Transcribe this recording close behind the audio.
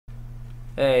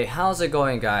Hey, how's it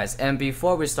going, guys? And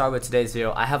before we start with today's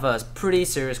video, I have a pretty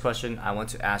serious question I want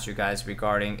to ask you guys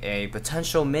regarding a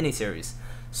potential mini-series.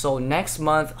 So next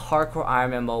month, Hardcore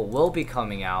Ironman mode will be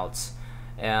coming out,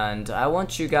 and I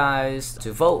want you guys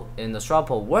to vote in the straw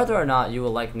poll whether or not you would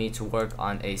like me to work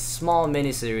on a small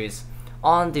mini-series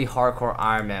on the Hardcore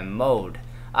Ironman mode.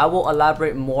 I will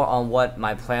elaborate more on what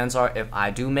my plans are if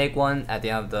I do make one at the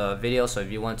end of the video, so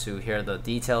if you want to hear the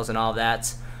details and all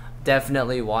that,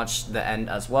 definitely watch the end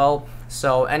as well.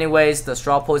 So anyways, the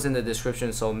straw poll is in the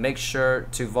description, so make sure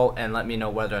to vote and let me know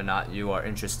whether or not you are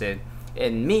interested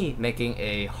in me making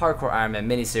a Hardcore Ironman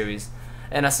mini-series.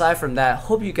 And aside from that,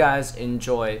 hope you guys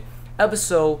enjoy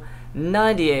episode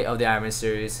 98 of the Ironman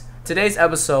series. Today's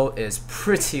episode is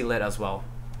pretty lit as well.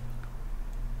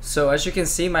 So as you can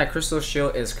see, my crystal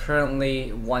shield is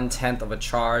currently 1/10 of a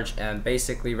charge, and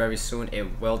basically very soon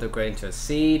it will degrade into a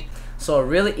seed. So a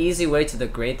really easy way to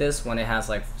degrade this when it has,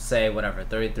 like, say whatever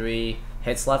 33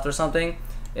 hits left or something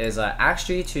is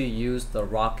actually to use the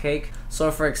rock cake. So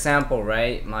for example,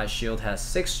 right, my shield has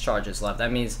 6 charges left.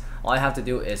 That means all I have to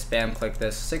do is spam click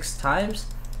this 6 times,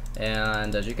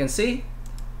 and as you can see,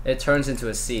 it turns into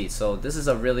a seed. So this is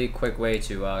a really quick way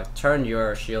to turn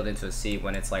your shield into a seed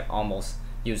when it's like almost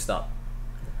used up.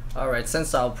 Alright,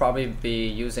 since I'll probably be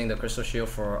using the crystal shield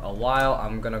for a while,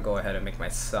 I'm gonna go ahead and make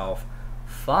myself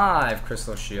 5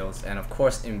 crystal shields and of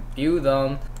course imbue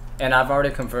them. And I've already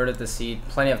converted the seed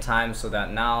plenty of times so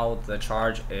that now the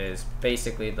charge is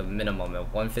basically the minimum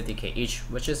of 150k each,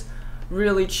 which is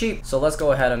really cheap. So let's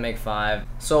go ahead and make 5.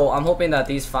 So I'm hoping that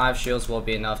these 5 shields will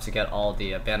be enough to get all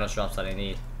the bandage drops that I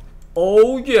need.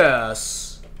 Oh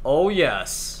yes! Oh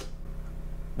yes!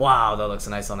 Wow, that looks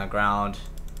nice on the ground.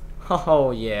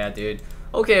 Oh yeah, dude.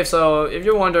 Okay, so if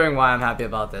you're wondering why I'm happy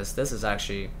about this, this is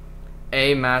actually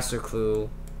a master clue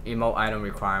emote item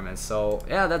requirement. So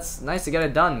yeah, that's nice to get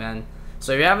it done, man.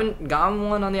 So if you haven't gotten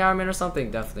one on the Ironman or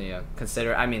something, definitely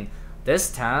consider. I mean,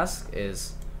 this task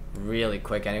is really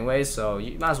quick anyway, so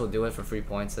you might as well do it for free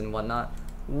points and whatnot.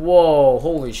 Whoa,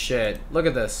 holy shit. Look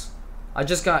at this. I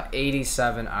just got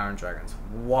 87 Iron Dragons.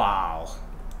 Wow.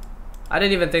 I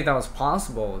didn't even think that was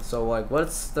possible. So like,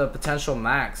 what's the potential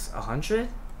max? 100?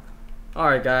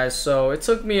 Alright guys, so it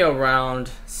took me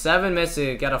around 7 minutes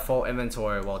to get a full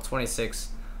inventory. Well, 26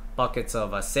 buckets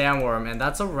of sandworm, and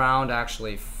that's around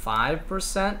actually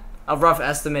 5%. A rough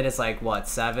estimate is like, what,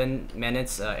 7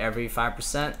 minutes every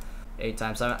 5%? 8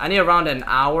 times 7. I need around an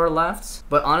hour left.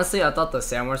 But honestly, I thought the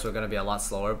sandworms were going to be a lot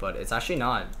slower, but it's actually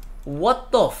not.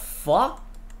 What the fuck?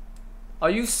 Are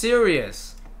you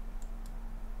serious?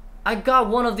 I got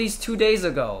one of these 2 days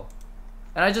ago,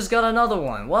 and I just got another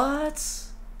one. What?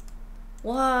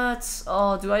 What?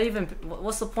 Oh, do I even...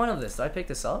 What's the point of this? Do I pick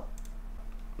this up?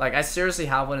 Like, I seriously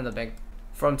have one in the bank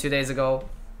from 2 days ago,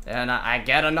 and I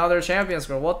get another champion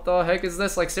scroll. What the heck is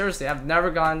this? Like, seriously, I've never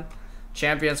gotten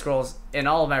champion scrolls in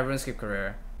all of my RuneScape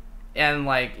career. And,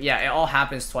 like, yeah, it all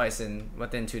happens twice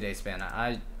within 2 days span.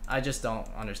 I just don't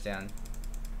understand.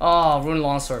 Oh, Rune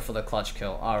Longsword for the clutch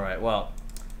kill. Alright, well,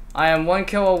 I am 1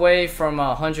 kill away from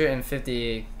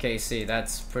 150 KC.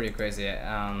 That's pretty crazy.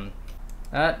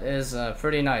 That is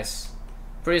pretty nice.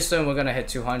 Pretty soon we're gonna hit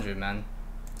 200, man.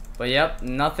 But yep,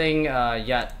 nothing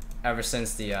yet ever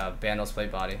since the Bandos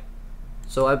plate body.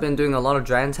 So I've been doing a lot of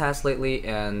dragon tasks lately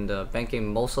and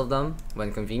banking most of them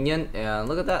when convenient. And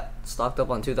look at that, stocked up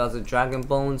on 2,000 dragon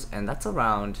bones, and that's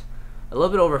around a little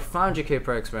bit over 500k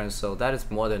per experience. So that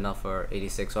is more than enough for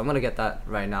 86. So I'm gonna get that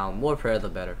right now. More prayer, the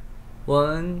better.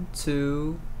 1,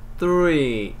 2,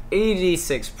 3,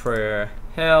 86 prayer.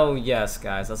 Hell yes,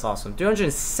 guys, that's awesome.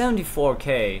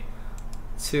 374k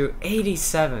to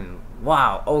 87.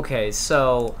 Wow. Okay,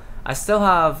 so I still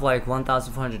have like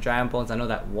 1,400 dragon bones. I know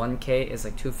that 1k is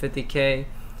like 250k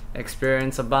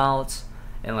experience about,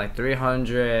 and like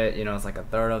 300, you know, it's like a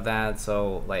third of that.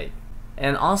 So like,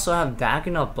 and also I have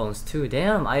Dagonut bones too.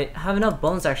 Damn, I have enough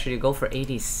bones actually to go for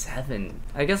 87.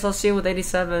 I guess I'll see you with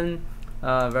 87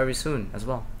 very soon as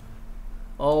well.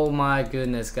 Oh my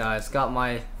goodness, guys, got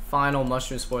my final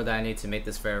mushroom spore that I need to make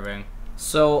this fairy ring.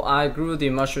 So I grew the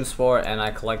mushroom spore and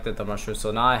I collected the mushrooms,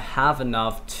 so now I have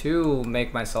enough to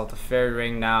make myself the fairy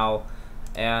ring now.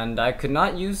 And I could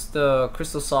not use the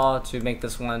crystal saw to make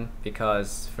this one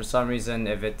because for some reason,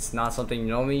 if it's not something you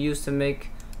normally use to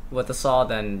make with the saw,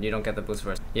 then you don't get the boost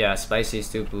first. Yeah, spicy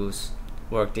stew boost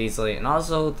worked easily, and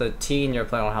also the tea in your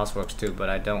playground house works too, but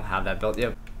I don't have that built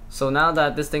yet. So now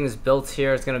that this thing is built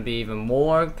here, it's going to be even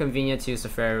more convenient to use the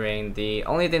fairy ring. The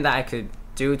only thing that I could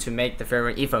do to make the fairy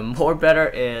ring even more better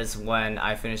is when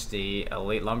I finish the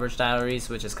Elite Lumberjack diaries,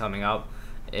 which is coming up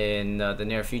in the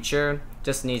near future.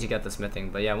 Just need to get the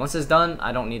smithing, but yeah, once it's done,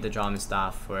 I don't need the drum and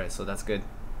staff for it, so that's good.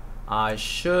 I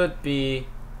should be,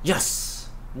 yes,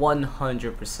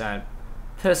 100%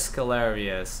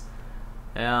 Piscalarius,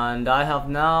 and I have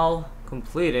now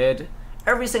completed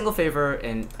every single favor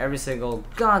in every single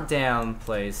goddamn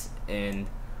place in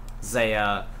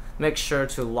Zaya. Make sure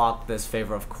to lock this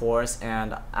favor, of course,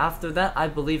 and after that I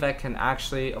believe I can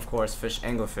actually, of course, fish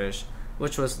anglerfish,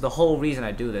 which was the whole reason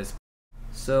I do this.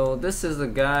 So this is the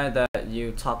guy that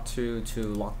you talk to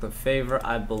lock the favor,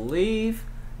 I believe,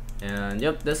 and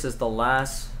yep, this is the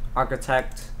last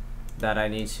architect that I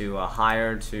need to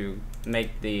hire to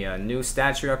make the new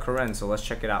statue at Corinne, so let's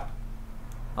check it out.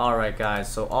 Alright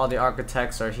guys, so all the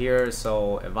architects are here,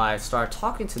 so if I start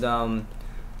talking to them,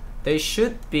 they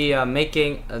should be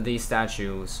making the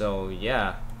statue, so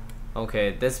yeah.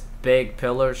 Okay, this big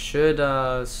pillar should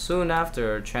soon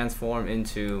after transform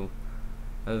into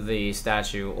the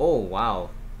statue. Oh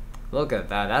wow, look at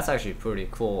that, that's actually pretty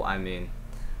cool. I mean,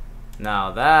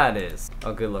 now that is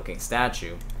a good looking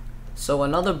statue. So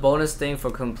another bonus thing for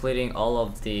completing all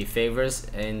of the favors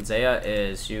in Zaya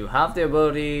is you have the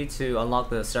ability to unlock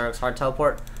the Syrinx Heart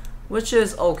teleport, which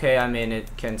is okay. I mean,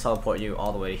 it can teleport you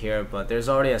all the way here, but there's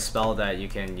already a spell that you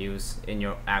can use in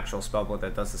your actual spellbook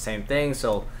that does the same thing,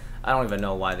 so I don't even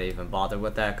know why they even bothered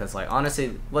with that, because like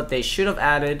honestly, what they should have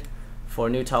added for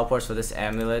new teleports for this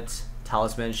amulet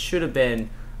talisman should have been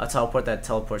a teleport that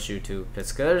teleports you to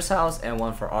Piscator's house and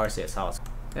one for Arceus' house.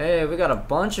 Hey, we got a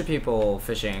bunch of people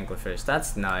fishing anglerfish.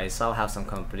 That's nice. I'll have some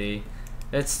company.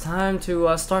 It's time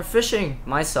to start fishing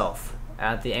myself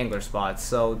at the angler spot.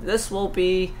 So this will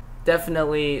be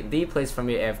definitely the place for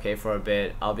me to AFK for a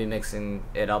bit. I'll be mixing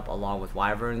it up along with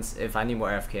wyverns. If I need more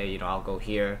AFK, you know, I'll go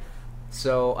here.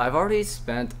 So I've already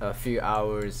spent a few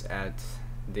hours at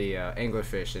the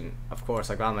anglerfish, and of course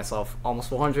I got myself almost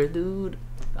 400, dude.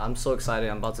 I'm so excited.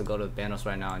 I'm about to go to Banos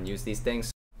right now and use these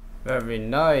things. Very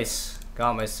nice.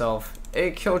 Got myself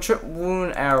 8 kill trip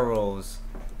wound arrows.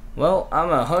 Well, I'm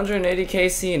 180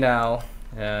 KC now,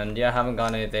 and yeah, I haven't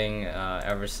gotten anything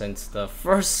ever since the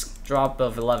first drop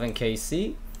of 11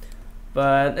 KC,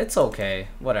 but it's okay,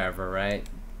 whatever, right?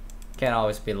 Can't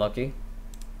always be lucky.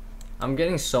 I'm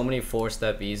getting so many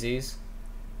 4-step easies.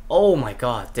 Oh my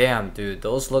god, damn dude,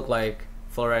 those look like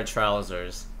fluorite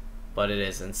trousers, but it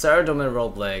isn't. Ceradomin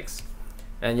rope legs.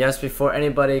 And yes, before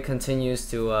anybody continues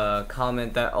to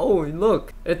comment that, oh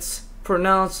look, it's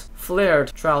pronounced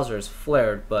flared trousers,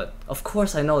 flared, but of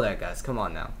course I know that, guys, come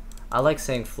on now. I like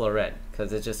saying fluorite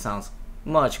because it just sounds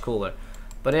much cooler.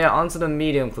 But yeah, onto the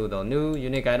medium clue though, new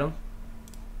unique item.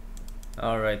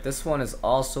 Alright, this one is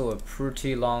also a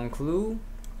pretty long clue.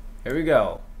 Here we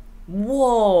go.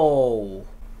 Whoa!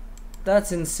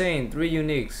 That's insane, 3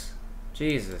 uniques.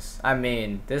 Jesus. I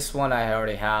mean, this one I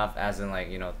already have, as in like,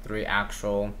 you know, 3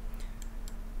 actual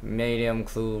medium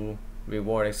clue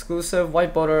reward exclusive.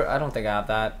 White butter, I don't think I have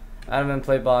that. Adamant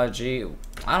play by G,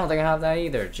 I don't think I have that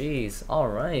either. Jeez.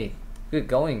 Alright. Good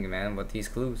going, man, with these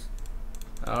clues.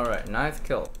 Alright, 9th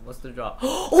kill. What's the drop?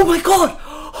 Oh my god!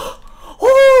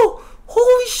 Oh!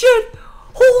 Holy shit!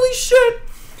 Holy shit!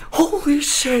 Holy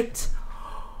shit!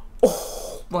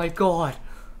 Oh my god!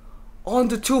 On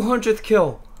the 200th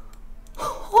kill!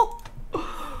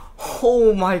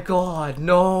 Oh my god,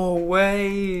 no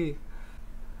way!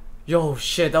 Yo,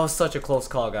 shit, that was such a close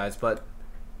call, guys, but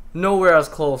nowhere as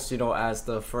close, you know, as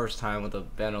the first time with the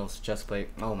Banos chest plate.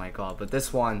 Oh my god, but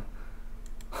this one...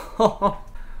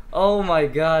 Oh my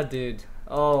god, dude.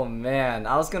 Oh man,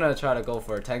 I was gonna try to go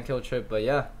for a 10 kill trip, but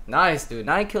yeah, nice, dude.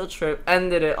 9 kill trip,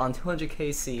 ended it on 200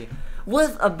 KC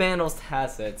with a Banos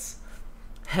Tassets.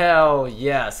 Hell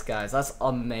yes, guys, that's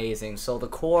amazing. So the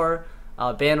core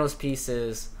Banos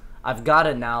pieces, I've got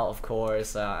it now, of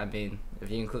course. I mean, if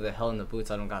you include the Hell in the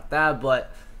Boots, I don't got that,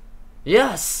 but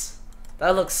yes,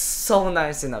 that looks so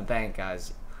nice in the bank,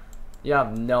 guys. You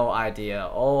have no idea.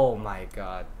 Oh my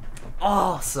god,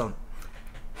 awesome.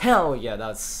 Hell yeah,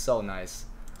 that's so nice.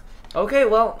 Okay,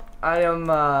 well, I am,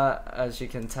 as you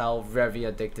can tell, very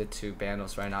addicted to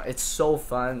Banos right now. It's so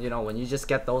fun, you know, when you just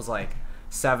get those like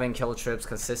 7 kill trips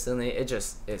consistently, it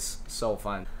just is so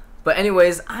fun. But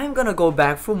anyways, I'm gonna go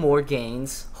back for more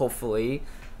gains, hopefully.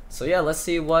 So yeah, let's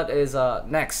see what is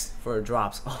next for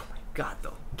drops. Oh my god,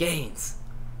 though, gains.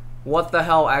 What the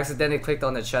hell? I accidentally clicked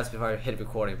on the chest before I hit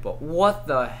recording, but what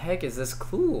the heck is this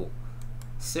clue?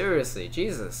 Seriously,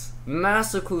 Jesus.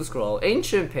 Master Clue Scroll,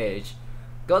 Ancient Page,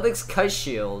 Godix Kite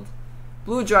Shield,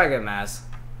 Blue Dragon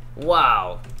Mask.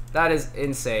 Wow, that is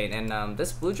insane. And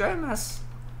this Blue Dragon Mask,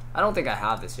 I don't think I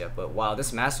have this yet, but wow,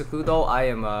 this Master Clue though, I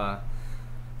am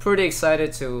pretty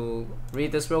excited to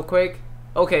read this real quick.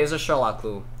 Okay, it's a Sherlock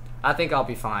clue. I think I'll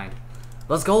be fine.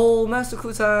 Let's go, Master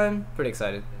Clue time. Pretty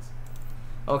excited.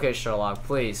 Okay, Sherlock,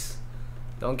 please.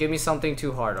 Don't give me something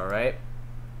too hard, alright?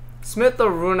 Smith the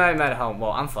Runite Med Helm.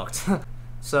 Well, I'm fucked.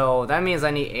 So that means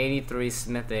I need 83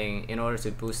 smithing in order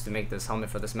to boost to make this helmet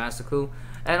for this Master Clue.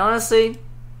 And honestly,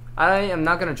 I am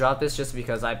not gonna drop this just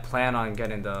because I plan on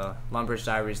getting the Lumbridge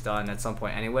Diaries done at some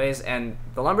point anyways, and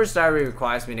the Lumbridge Diary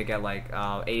requires me to get like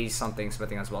 80 something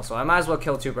smithing as well, so I might as well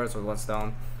kill 2 birds with 1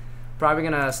 stone. Probably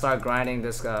gonna start grinding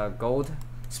this gold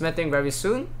smithing very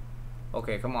soon.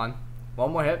 Okay, come on,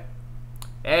 1 more hit.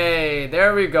 Hey,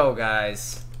 there we go,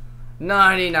 guys.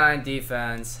 99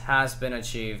 defense has been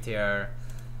achieved here,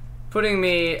 putting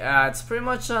me at pretty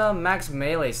much max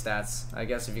melee stats, I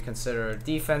guess, if you consider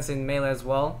defense in melee as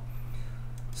well.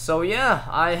 So yeah,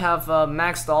 I have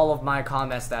maxed all of my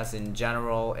combat stats in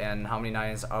general. And how many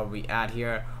 9s are we at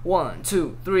here? 1,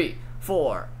 2, 3,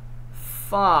 4,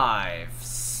 5,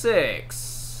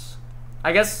 6.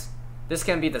 I guess this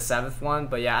can be the 7th one,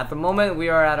 but yeah, at the moment we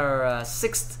are at our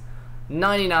 6th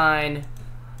 99.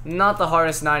 Not the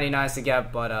hardest 99s to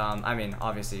get, but I mean,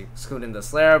 obviously excluding the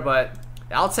Slayer, but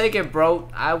I'll take it, bro.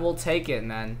 I will take it,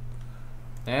 man.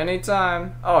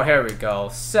 Anytime. Oh, here we go.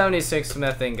 76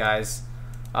 smithing, guys.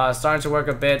 Starting to work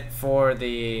a bit for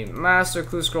the Master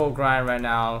Clue Scroll grind right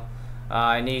now.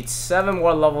 I need 7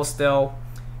 more levels still,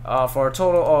 for a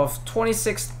total of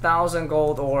 26,000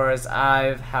 gold ores.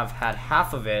 I have had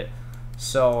half of it.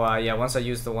 So yeah, once I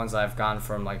use the ones I've gotten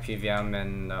from like PVM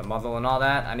and Muddle and all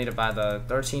that, I need to buy the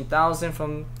 13,000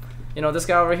 from, you know, this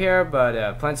guy over here.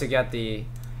 But plan to get the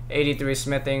 83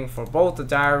 smithing for both the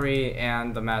diary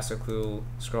and the Master Clue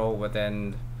scroll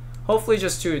within hopefully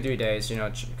just 2 or 3 days. You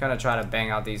know, kind of try to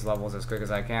bang out these levels as quick as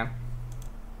I can.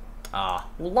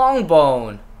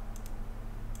 Longbone.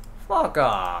 Fuck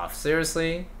off.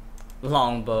 Seriously?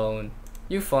 Longbone.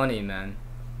 You funny, man.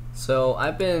 So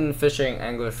I've been fishing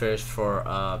anglerfish for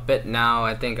a bit now.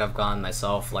 I think I've gotten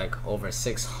myself like over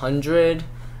 600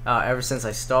 ever since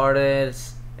I started.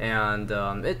 And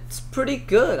it's pretty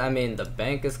good. I mean, the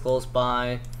bank is close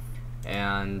by,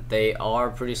 and they are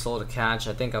pretty slow to catch.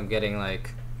 I think I'm getting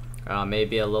like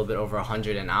maybe a little bit over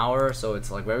 100 an hour, so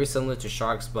it's like very similar to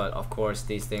sharks, but of course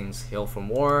these things heal from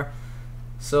war.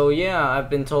 So yeah, I've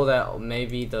been told that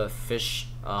maybe the fish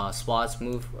spots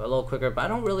move a little quicker, but I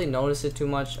don't really notice it too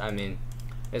much. I mean,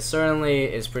 it certainly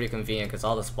is pretty convenient because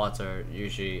all the spots are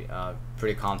usually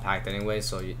pretty compact anyway,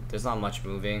 so there's not much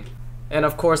moving. And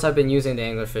of course, I've been using the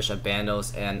anglerfish at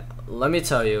Bandos, and let me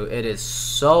tell you, it is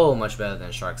so much better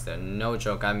than sharks there. No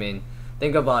joke. I mean,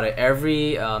 think about it.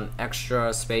 Every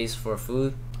extra space for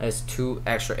food is 2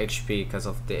 extra HP because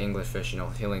of the anglerfish, you know,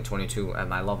 healing 22 at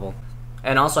my level.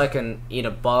 And also I can eat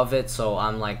above it, so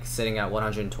I'm like sitting at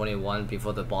 121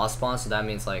 before the boss spawn, so that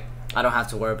means like I don't have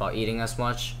to worry about eating as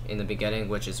much in the beginning,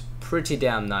 which is pretty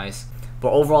damn nice.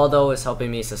 But overall though, it's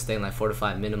helping me sustain like 4 to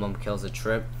 5 minimum kills a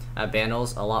trip at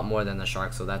Bandos, a lot more than the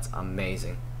shark, so that's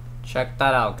amazing. Check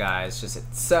that out, guys. Just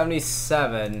at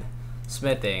 77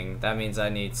 smithing. That means I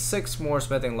need 6 more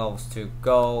smithing levels to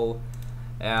go.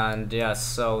 And yeah,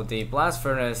 so the blast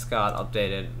furnace got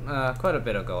updated quite a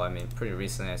bit ago. I mean, pretty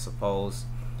recently, I suppose.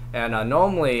 And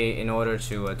normally, in order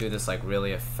to do this like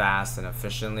really fast and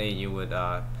efficiently, you would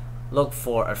look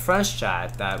for a French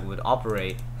chat that would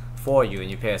operate for you, and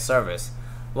you pay a service.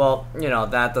 Well, you know,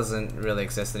 that doesn't really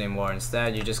exist anymore.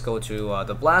 Instead, you just go to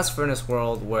the blast furnace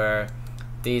world where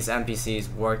these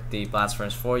NPCs work the blast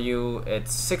furnace for you.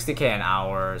 It's 60k an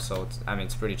hour, so it's, I mean,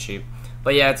 it's pretty cheap.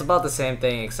 But yeah, it's about the same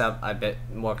thing except a bit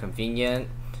more convenient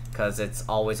because it's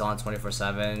always on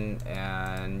 24/7.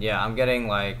 And yeah, I'm getting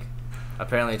like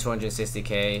apparently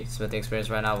 260k smithing experience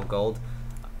right now with gold.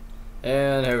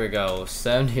 And here we go,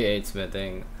 78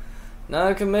 smithing. Now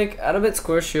I can make adamant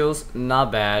square shields,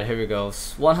 not bad. Here we go,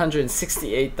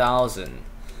 168,000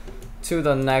 to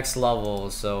the next level.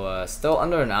 So still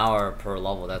under an hour per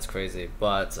level, that's crazy.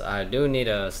 But I do need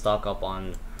to stock up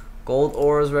on gold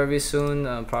ores very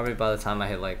soon. Probably by the time I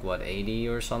hit like what, 80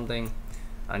 or something,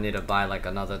 I need to buy like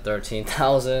another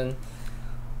 13,000.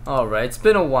 Alright, it's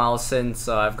been a while since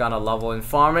I've gone a level in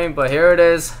farming, but here it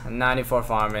is, 94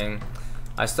 farming.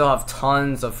 I still have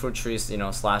tons of fruit trees, you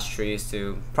know, slash trees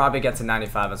to probably get to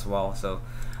 95 as well. So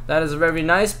that is very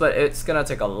nice, but it's gonna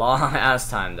take a long ass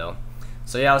time though.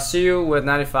 So yeah, I'll see you with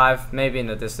 95 maybe in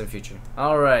the distant future.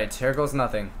 Alright, here goes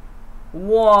nothing.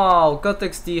 Wow,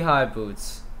 Guthix D-High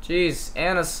boots. Jeez,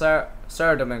 and a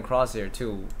Saradomin crosshair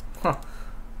too. Huh.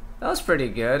 That was pretty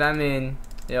good. I mean,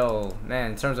 yo,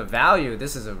 man, in terms of value,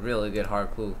 this is a really good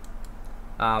hard clue.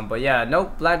 But yeah,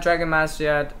 nope, Black Dragon Mask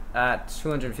yet at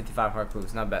 255 hard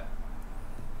clues, not bad.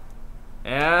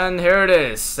 And here it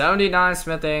is. 79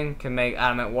 smithing can make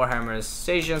adamant warhammers,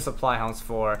 station supply helms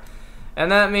 4.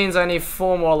 And that means I need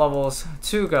 4 more levels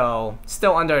to go.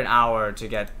 Still under an hour to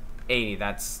get 80.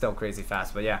 That's still crazy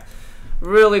fast, but yeah.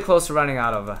 Really close to running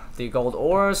out of the gold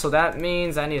ores, so that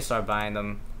means I need to start buying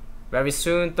them very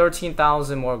soon.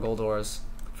 13,000 more gold ores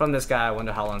from this guy. I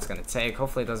wonder how long it's gonna take.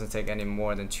 Hopefully it doesn't take any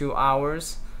more than 2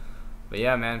 hours. But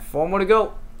yeah, man, 4 more to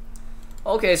go.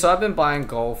 Okay, so I've been buying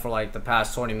gold for like the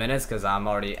past 20 minutes because I'm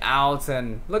already out,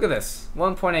 and look at this,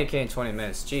 1.8k in 20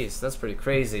 minutes. Jeez, that's pretty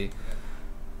crazy.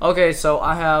 Okay, so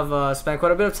I have spent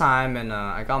quite a bit of time, and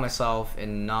I got myself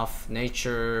enough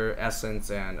nature essence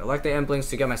and electric implings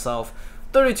to get myself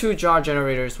 32 jar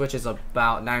generators, which is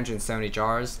about 970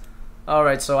 jars.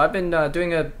 Alright, so I've been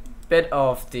doing a bit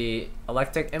of the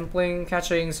electric impling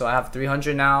catching, so I have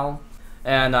 300 now.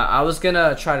 And I was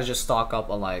gonna try to just stock up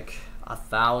on like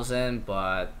 1,000,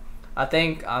 but I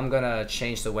think I'm gonna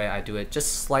change the way I do it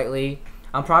just slightly.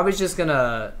 I'm probably just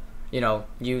gonna, you know,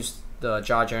 use the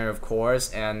jar generator of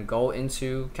course and go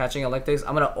into catching electrics.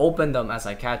 I'm gonna open them as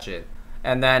I catch it,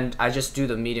 and then I just do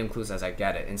the medium clues as I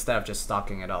get it instead of just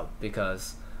stocking it up,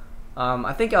 because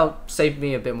I think I'll save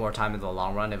me a bit more time in the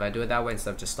long run if I do it that way instead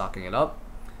of just stocking it up.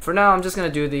 For now, I'm just gonna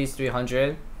do these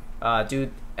 300,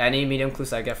 do any medium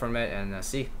clues I get from it, and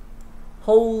see.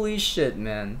 Holy shit,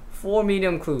 man, 4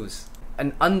 medium clues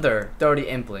and under 30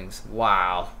 implings.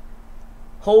 Wow.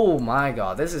 Oh my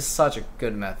god, this is such a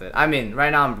good method. I mean,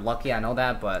 right now I'm lucky, I know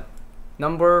that, but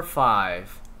number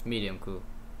 5 medium clue.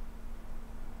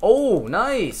 Oh,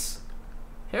 nice.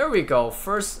 Here we go,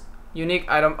 first unique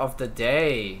item of the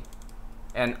day,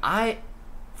 and I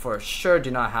for sure do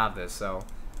not have this, so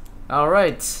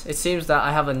alright, it seems that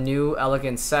I have a new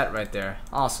elegant set right there.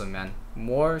 Awesome, man,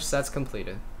 more sets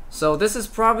completed. So this is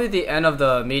probably the end of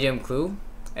the medium clue,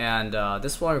 and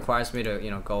this one requires me to, you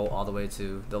know, go all the way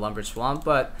to the lumber swamp,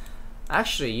 but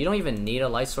actually you don't even need a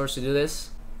light source to do this.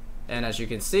 And as you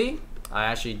can see, I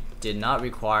actually did not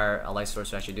require a light source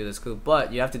to actually do this clue,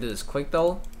 but you have to do this quick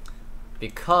though,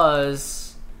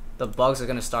 because the bugs are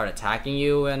gonna start attacking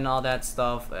you and all that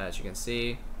stuff, as you can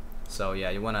see. So yeah,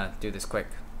 you wanna do this quick.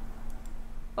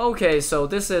 Okay, so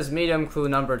this is medium clue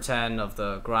number 10 of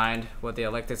the grind with the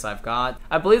electrics I've got.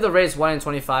 I believe the rate is 1 in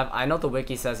 25. I know the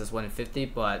wiki says it's 1 in 50,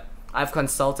 but I've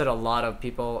consulted a lot of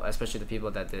people, especially the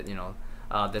people that did, you know,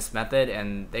 this method,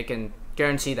 and they can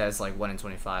guarantee that it's like 1 in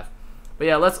 25. But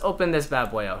yeah, let's open this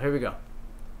bad boy out. Here we go.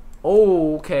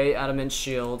 Oh, okay, adamant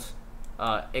shield,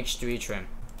 H3 trim.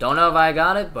 Don't know if I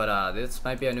got it, but this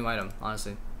might be a new item,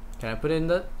 honestly. Can I put it in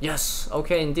the... Yes,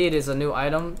 okay, indeed, it's a new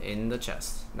item in the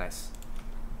chest. Nice.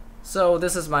 So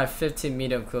this is my 15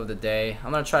 medium clue of the day.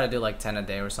 I'm gonna try to do like 10 a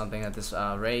day or something at this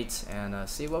rate, and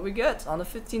see what we get on the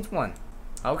 15th one.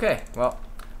 Okay, well,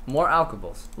 more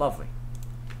alcohols. Lovely.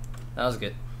 That was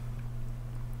good.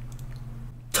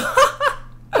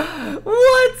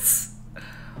 What?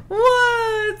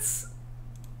 What?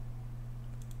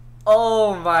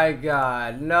 Oh my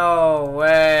god, no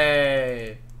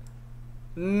way.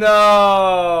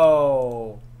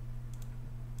 No.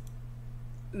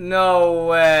 No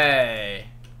way.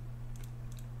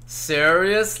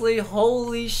 Seriously?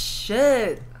 Holy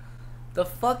shit. The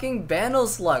fucking Bando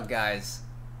slug, guys.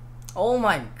 Oh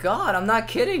my god, I'm not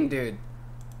kidding, dude.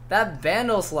 That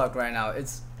Bando slug right now,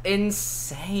 it's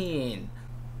insane.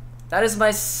 That is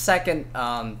my second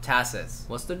tacit.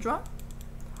 What's the drop?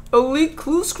 Elite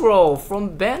Clue Scroll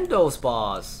from Bando's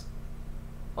boss.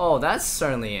 Oh, that's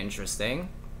certainly interesting.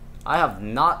 I have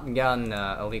not gotten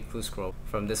Elite Clue Scroll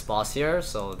from this boss here,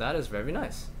 so that is very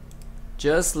nice.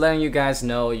 Just letting you guys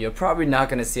know, you're probably not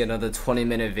gonna see another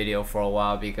 20-minute video for a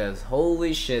while, because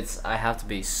holy shits, I have to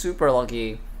be super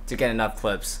lucky to get enough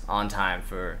clips on time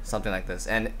for something like this,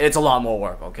 and it's a lot more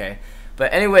work, okay?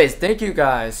 But anyways, thank you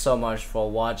guys so much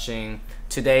for watching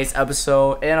today's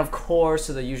episode, and of course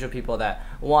to the usual people that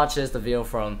watches the video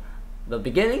from the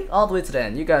beginning all the way to the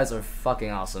end. You guys are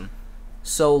fucking awesome.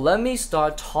 So let me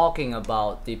start talking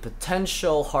about the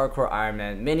potential Hardcore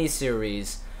Ironman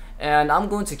mini-series, and I'm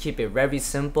going to keep it very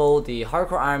simple. The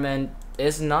Hardcore Ironman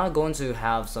is not going to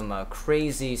have some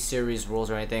crazy series rules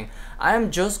or anything. I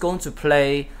am just going to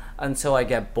play until I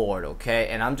get bored, okay?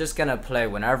 And I'm just gonna play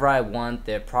whenever I want.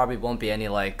 There probably won't be any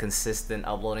like consistent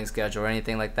uploading schedule or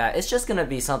anything like that. It's just gonna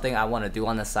be something I want to do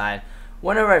on the side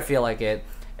whenever I feel like it.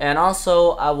 And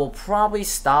also, I will probably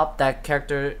stop that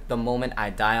character the moment I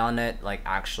die on it, like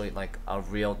actually like a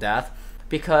real death.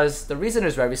 Because the reason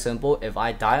is very simple. If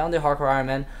I die on the Hardcore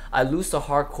Ironman, I lose the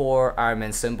Hardcore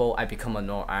Ironman symbol, I become a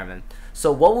normal Ironman.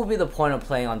 So what would be the point of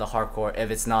playing on the Hardcore if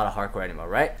it's not a Hardcore anymore,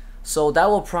 right? So that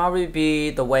will probably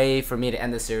be the way for me to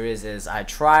end the series. Is I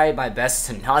try my best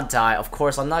to not die. Of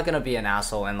course, I'm not gonna be an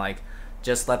asshole and like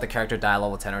just let the character die at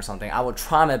level 10 or something. I will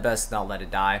try my best to not let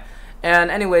it die.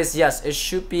 And anyways, yes, it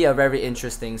should be a very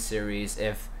interesting series.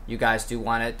 If you guys do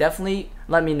want it, definitely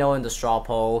let me know in the straw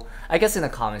poll. I guess in the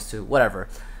comments too, whatever.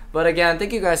 But again,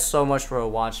 thank you guys so much for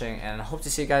watching, and I hope to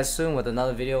see you guys soon with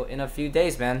another video in a few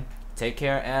days, man. Take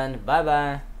care and bye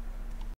bye.